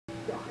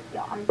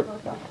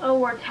Oh,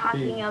 we're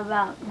talking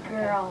about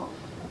girls.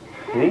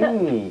 Hey.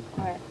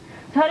 All right.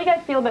 So how do you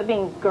guys feel about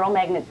being girl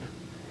magnets?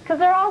 Because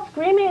they're all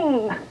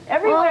screaming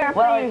everywhere.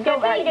 Well, you it's get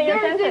so bad. your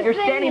attention. You're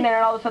standing there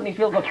and all of a sudden you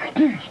feel go.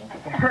 It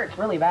hurts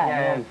really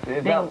bad.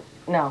 Yeah,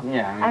 no.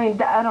 Yeah. I mean,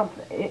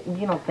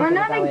 you don't think We're of it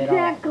not that way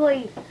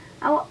exactly.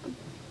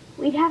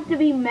 We'd have to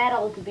be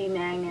metal to be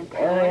magnets.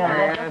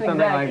 Yeah, something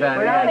like that.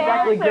 We're not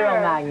exactly girl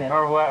magnets.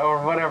 Or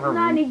whatever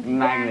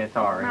magnets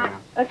are, you know.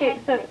 Okay,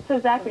 so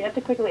Zach, we have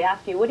to quickly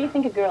ask you, what do you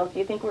think of girls? Do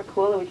you think we're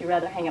cool, or would you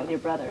rather hang out with your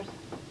brothers?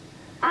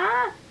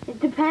 It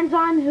depends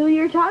on who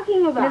you're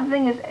talking about. The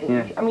thing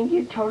is, I mean,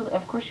 you totally,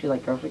 of course you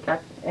like girls.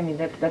 I mean,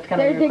 that's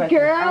kind of your question. There's a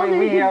girl, I mean,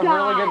 we have guy.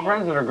 really good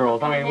friends that are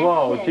girls. I mean,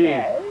 whoa,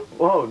 geez.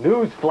 Whoa,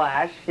 news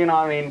flash. You know,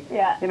 I mean,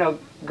 Yeah. you know,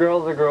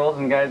 girls are girls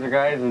and guys are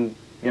guys, and,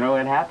 you know,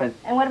 it happens.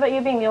 And what about you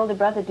being the older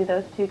brother? Do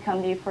those two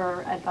come to you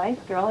for advice,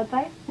 girl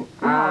advice?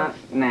 Nah.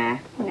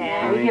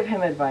 We give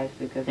him advice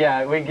because...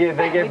 Yeah, they give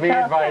me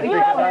advice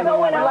because I'm the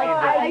one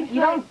that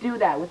you don't do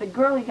that. With a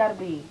girl, you gotta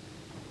be...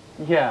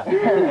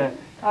 Yeah.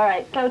 All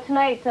right, so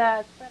tonight,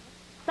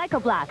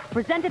 Psycho Black,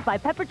 presented by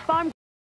Pepperidge Farm.